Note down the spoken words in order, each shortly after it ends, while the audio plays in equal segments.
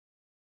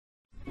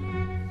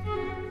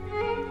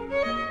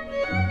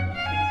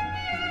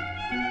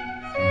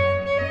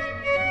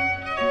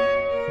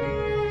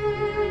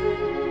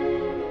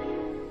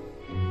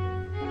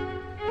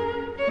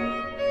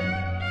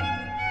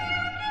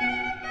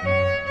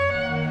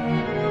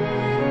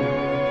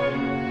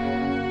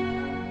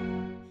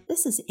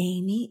This is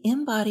Amy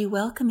Embody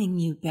welcoming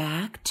you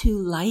back to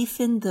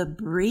Life in the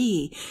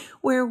BRIE,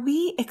 where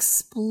we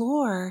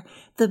explore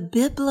the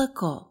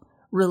biblical,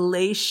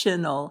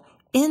 relational,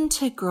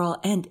 integral,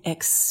 and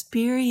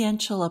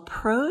experiential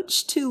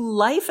approach to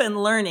life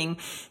and learning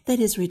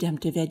that is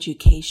redemptive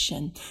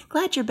education.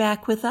 Glad you're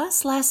back with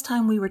us. Last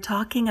time we were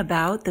talking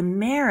about the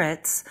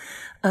merits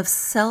of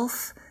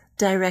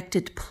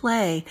self-directed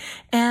play,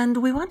 and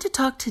we want to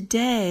talk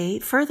today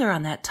further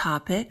on that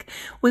topic.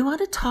 We want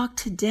to talk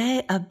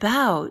today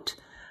about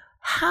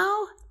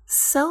how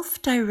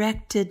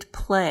self-directed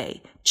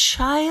play,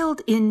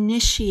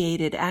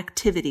 child-initiated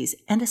activities,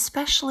 and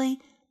especially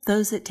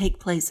those that take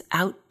place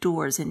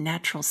outdoors in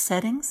natural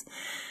settings,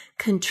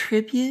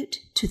 contribute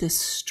to the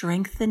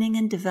strengthening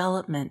and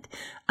development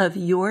of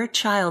your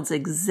child's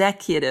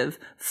executive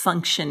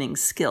functioning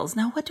skills.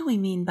 Now, what do we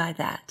mean by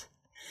that?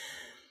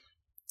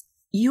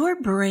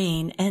 Your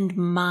brain and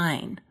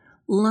mine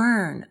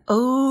learn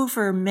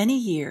over many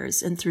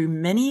years and through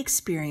many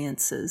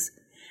experiences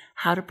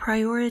how to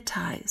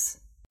prioritize,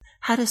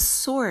 how to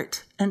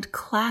sort and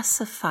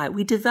classify.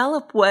 We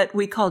develop what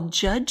we call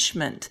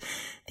judgment,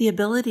 the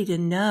ability to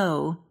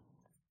know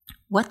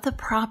what the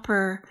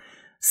proper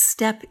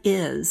step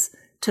is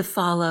to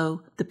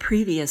follow the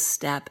previous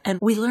step. And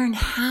we learn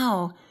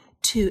how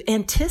to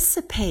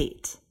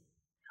anticipate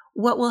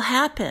what will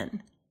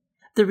happen,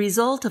 the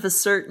result of a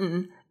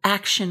certain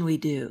action we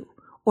do,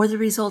 or the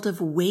result of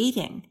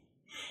waiting.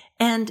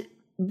 And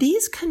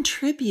these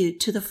contribute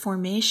to the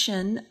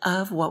formation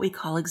of what we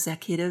call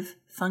executive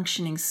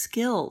functioning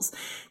skills.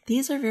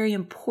 These are very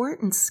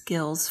important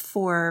skills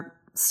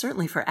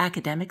certainly for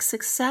academic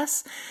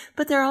success,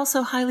 but they're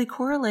also highly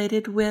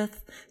correlated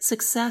with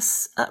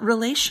success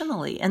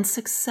relationally and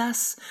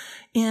success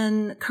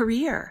in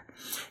career.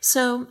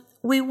 So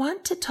we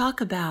want to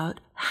talk about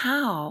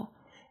how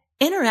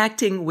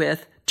interacting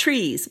with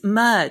trees,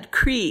 mud,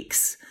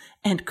 creeks,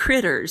 and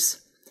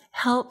critters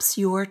helps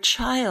your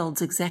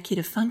child's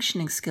executive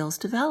functioning skills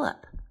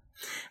develop.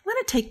 I'm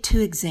going to take two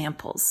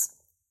examples.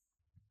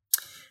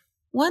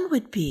 One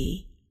would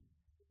be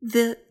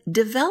the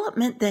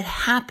development that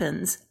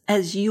happens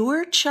as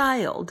your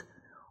child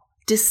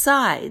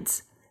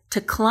decides to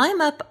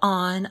climb up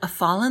on a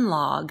fallen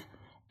log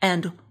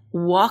and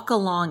walk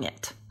along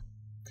it.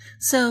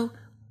 So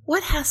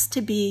what has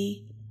to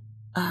be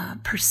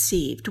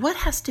perceived? What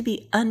has to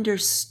be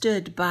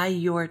understood by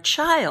your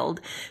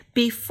child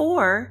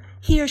before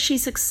he or she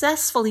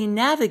successfully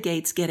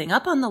navigates getting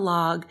up on the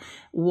log,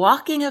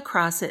 walking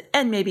across it,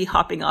 and maybe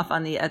hopping off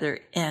on the other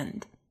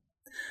end?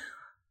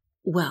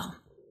 Well,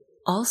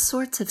 all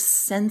sorts of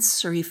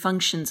sensory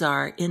functions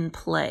are in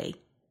play.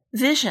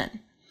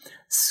 Vision,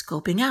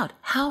 scoping out.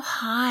 How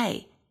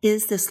high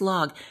is this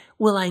log?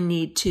 Will I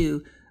need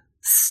to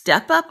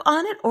step up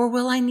on it, or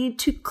will I need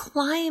to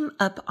climb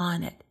up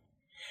on it?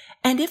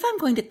 And if I'm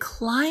going to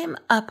climb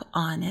up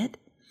on it,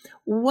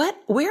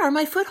 where are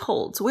my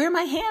footholds? Where are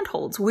my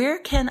handholds? Where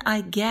can I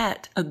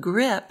get a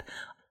grip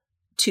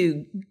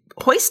to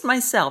hoist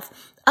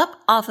myself up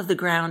off of the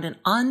ground and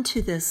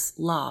onto this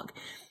log?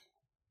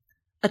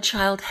 A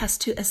child has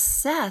to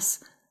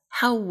assess,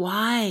 how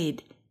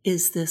wide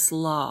is this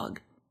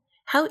log?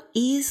 How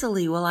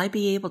easily will I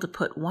be able to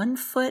put one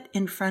foot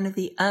in front of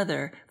the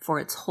other for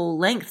its whole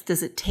length?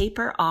 Does it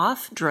taper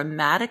off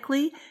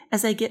dramatically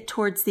as I get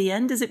towards the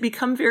end? Does it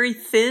become very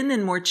thin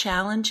and more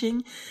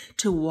challenging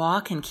to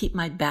walk and keep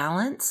my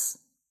balance?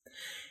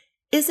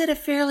 Is it a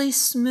fairly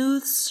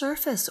smooth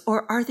surface,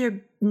 or are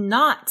there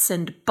knots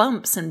and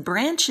bumps and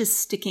branches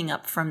sticking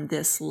up from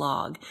this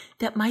log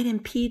that might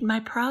impede my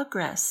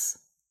progress?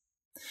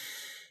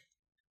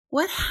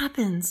 What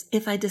happens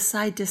if I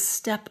decide to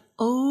step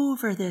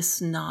over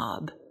this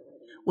knob?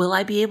 Will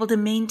I be able to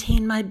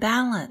maintain my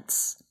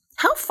balance?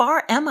 How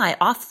far am I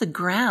off the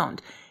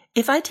ground?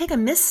 If I take a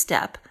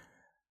misstep,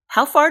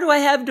 how far do I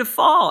have to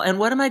fall? And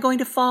what am I going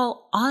to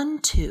fall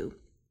onto?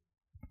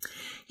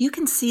 You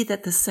can see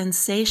that the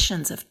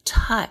sensations of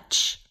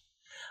touch,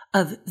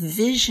 of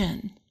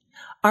vision,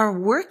 are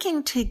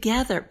working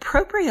together.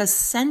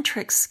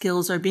 Propriocentric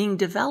skills are being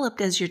developed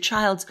as your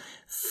child's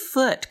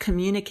foot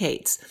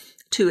communicates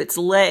to its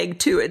leg,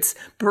 to its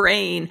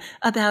brain,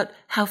 about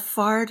how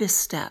far to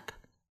step,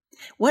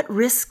 what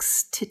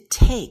risks to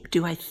take.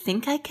 Do I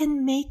think I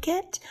can make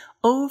it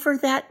over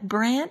that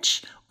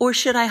branch, or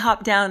should I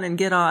hop down and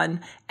get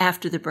on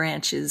after the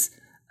branch is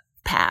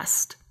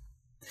passed?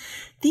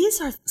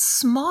 These are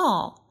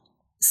small,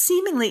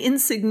 seemingly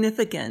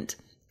insignificant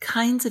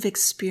kinds of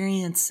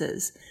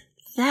experiences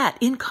that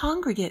in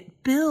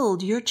congregate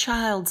build your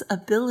child's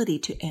ability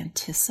to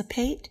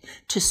anticipate,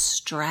 to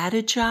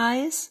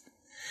strategize,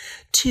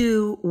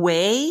 to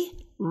weigh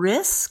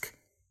risk,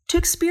 to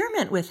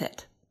experiment with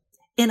it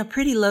in a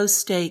pretty low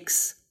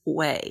stakes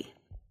way.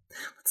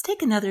 Let's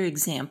take another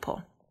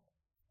example.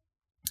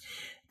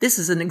 This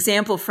is an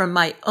example from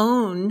my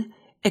own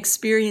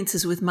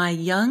experiences with my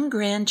young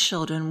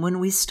grandchildren when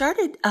we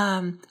started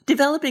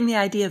developing the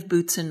idea of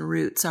Boots and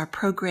Roots, our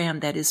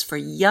program that is for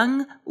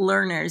young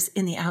learners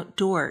in the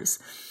outdoors.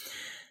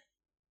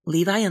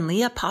 Levi and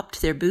Leah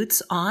popped their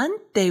boots on.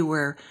 They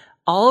were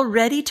all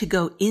ready to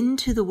go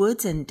into the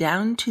woods and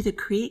down to the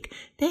creek.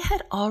 They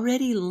had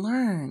already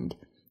learned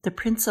the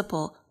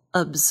principle,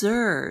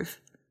 observe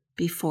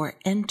before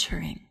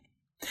entering.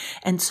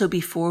 And so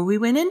before we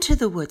went into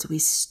the woods, we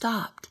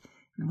stopped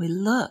and we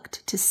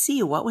looked to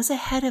see what was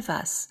ahead of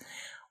us,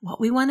 what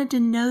we wanted to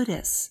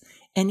notice,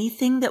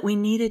 anything that we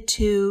needed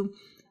to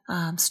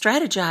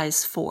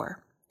strategize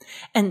for.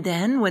 And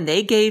then when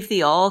they gave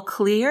the all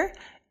clear,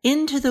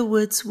 into the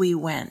woods we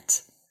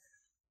went.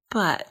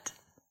 But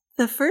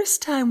the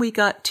first time we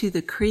got to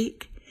the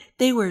creek,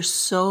 they were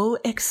so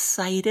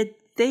excited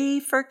they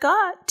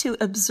forgot to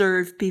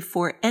observe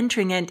before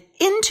entering, and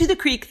into the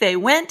creek they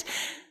went.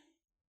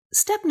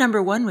 Step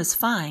number 1 was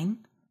fine.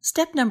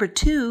 Step number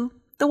 2,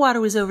 the water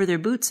was over their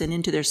boots and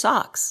into their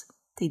socks.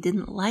 They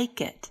didn't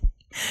like it.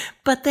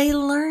 But they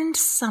learned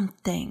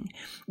something.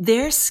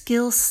 Their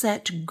skill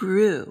set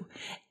grew,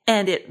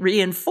 and it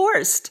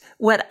reinforced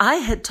what I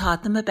had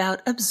taught them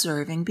about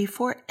observing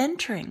before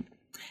entering.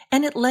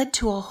 And it led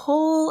to a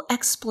whole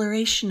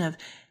exploration of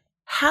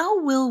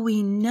how will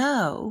we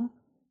know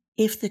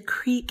if the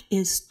creek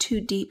is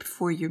too deep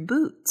for your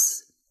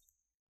boots?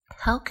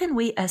 How can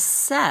we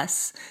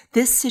assess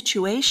this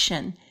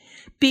situation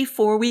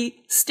before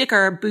we stick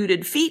our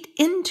booted feet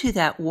into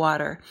that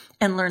water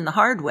and learn the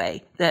hard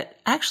way that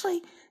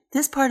actually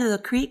this part of the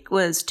creek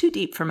was too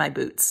deep for my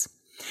boots?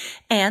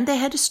 And they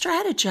had to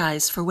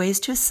strategize for ways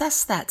to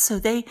assess that. So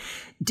they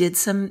did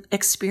some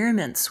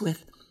experiments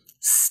with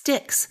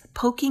sticks,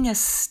 poking a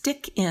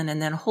stick in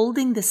and then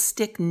holding the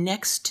stick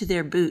next to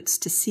their boots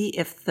to see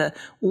if the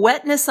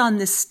wetness on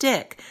the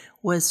stick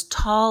was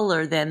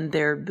taller than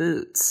their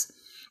boots.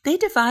 They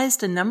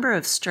devised a number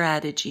of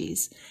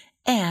strategies,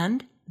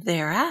 and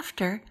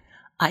thereafter,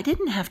 I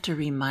didn't have to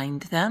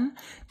remind them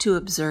to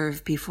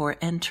observe before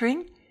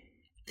entering.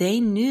 They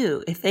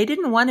knew if they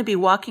didn't want to be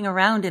walking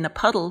around in a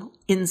puddle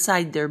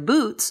inside their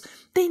boots,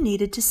 they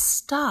needed to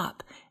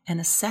stop and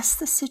assess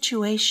the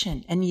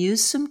situation and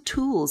use some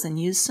tools and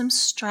use some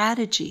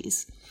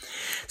strategies.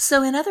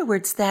 So in other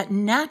words, that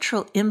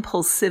natural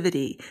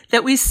impulsivity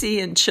that we see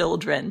in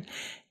children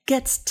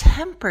gets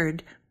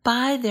tempered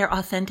by their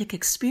authentic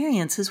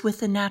experiences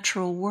with the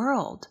natural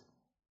world.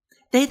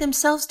 They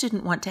themselves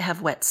didn't want to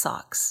have wet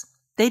socks.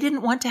 They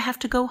didn't want to have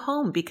to go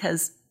home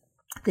because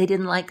they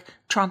didn't like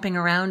tromping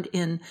around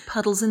in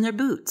puddles in their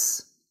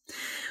boots.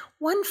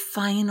 One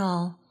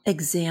final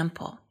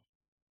example.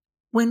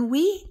 When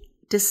we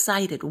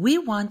decided we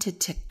wanted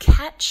to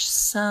catch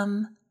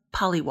some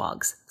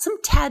pollywogs,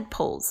 some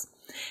tadpoles,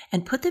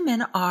 and put them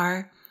in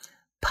our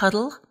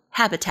puddle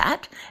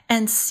habitat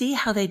and see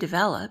how they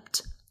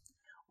developed,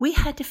 we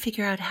had to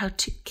figure out how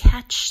to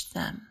catch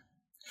them.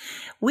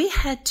 We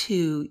had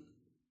to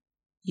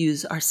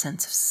use our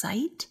sense of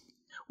sight.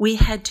 We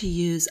had to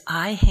use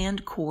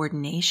eye-hand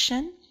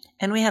coordination.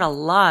 And we had a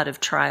lot of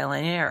trial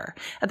and error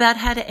about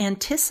how to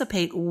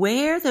anticipate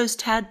where those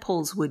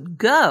tadpoles would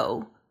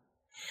go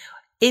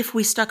if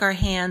we stuck our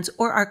hands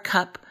or our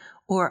cup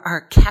or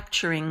our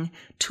capturing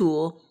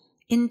tool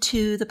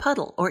into the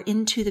puddle or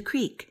into the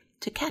creek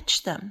to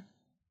catch them.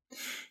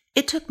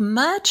 It took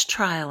much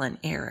trial and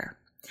error.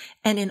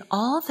 And in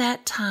all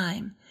that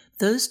time,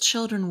 those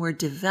children were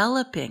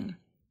developing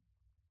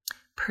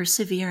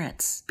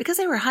perseverance because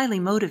they were highly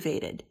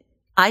motivated.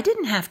 I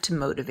didn't have to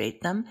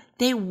motivate them.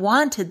 They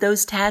wanted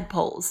those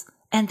tadpoles,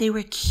 and they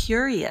were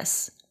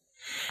curious.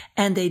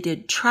 And they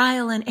did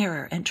trial and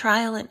error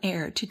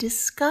to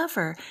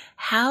discover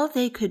how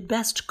they could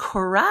best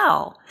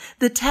corral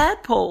the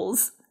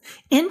tadpoles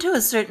into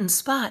a certain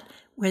spot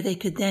where they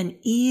could then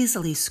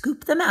easily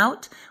scoop them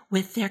out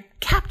with their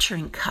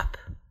capturing cup.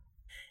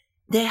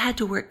 They had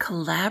to work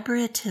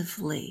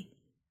collaboratively.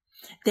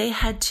 They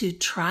had to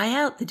try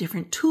out the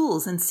different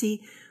tools and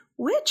see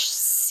which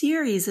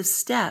series of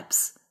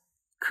steps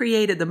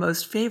created the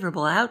most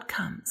favorable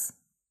outcomes.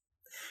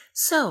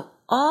 So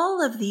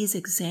all of these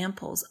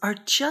examples are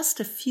just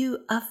a few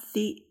of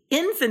the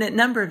infinite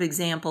number of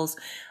examples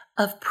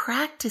of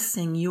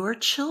practicing your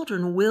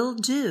children will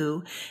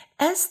do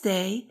as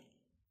they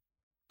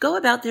go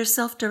about their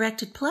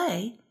self-directed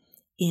play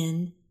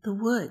in the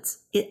woods,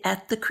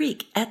 at the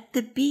creek, at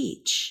the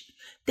beach.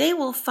 They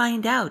will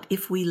find out,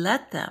 if we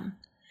let them,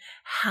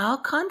 how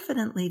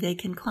confidently they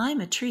can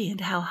climb a tree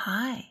and how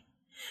high.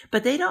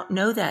 But they don't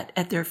know that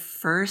at their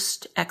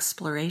first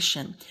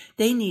exploration.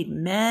 They need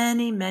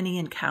many, many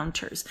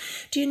encounters.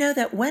 Do you know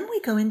that when we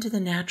go into the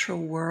natural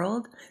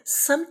world,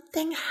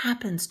 something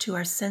happens to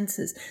our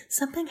senses?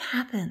 Something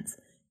happens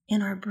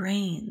in our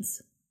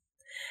brains.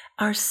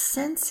 Our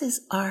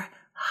senses are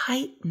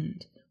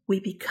heightened. We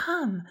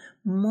become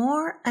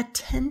more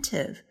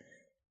attentive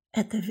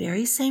at the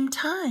very same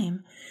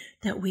time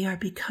that we are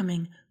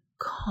becoming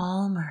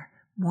calmer,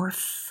 more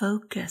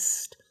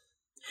focused.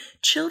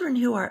 Children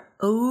who are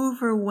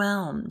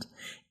overwhelmed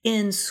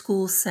in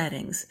school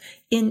settings,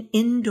 in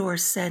indoor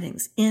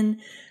settings,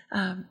 in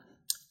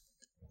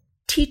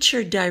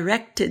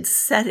teacher-directed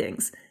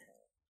settings,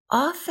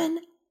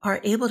 often are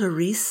able to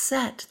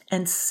reset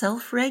and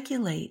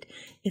self-regulate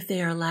if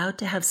they are allowed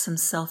to have some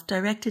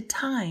self-directed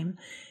time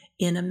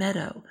in a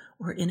meadow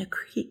or in a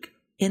creek,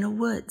 in a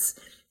woods,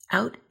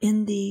 out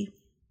in the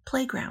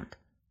playground.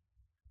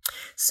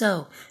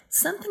 So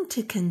something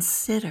to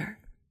consider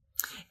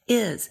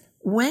is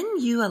when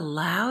you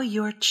allow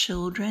your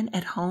children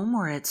at home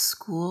or at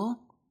school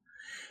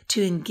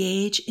to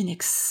engage in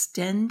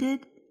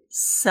extended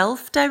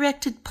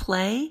self-directed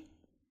play,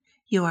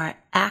 you are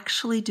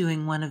actually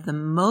doing one of the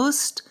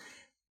most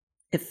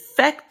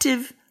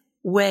effective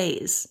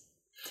ways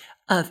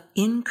of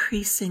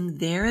increasing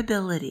their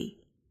ability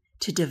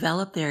to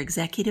develop their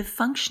executive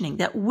functioning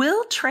that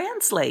will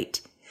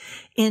translate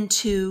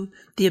into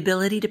the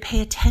ability to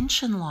pay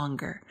attention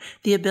longer,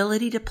 the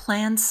ability to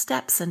plan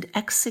steps and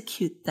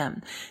execute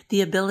them,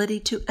 the ability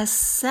to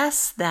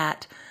assess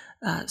that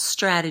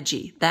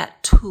strategy,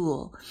 that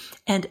tool,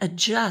 and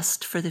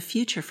adjust for the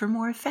future for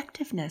more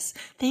effectiveness.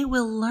 They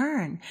will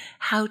learn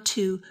how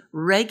to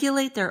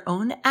regulate their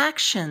own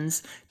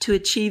actions to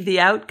achieve the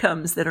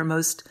outcomes that are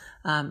most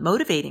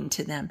motivating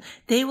to them.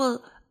 They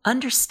will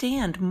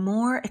understand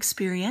more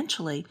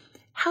experientially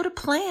how to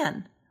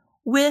plan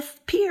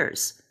with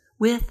peers,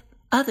 with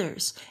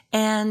others,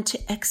 and to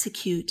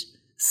execute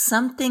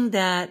something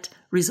that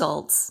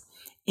results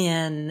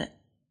in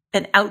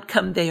an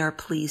outcome they are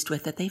pleased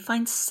with, that they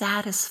find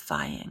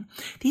satisfying.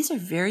 These are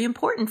very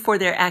important for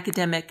their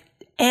academic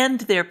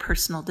and their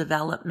personal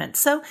development.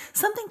 So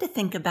something to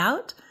think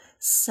about,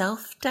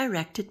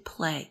 self-directed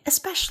play,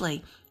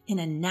 especially in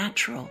a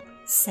natural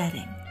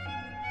setting.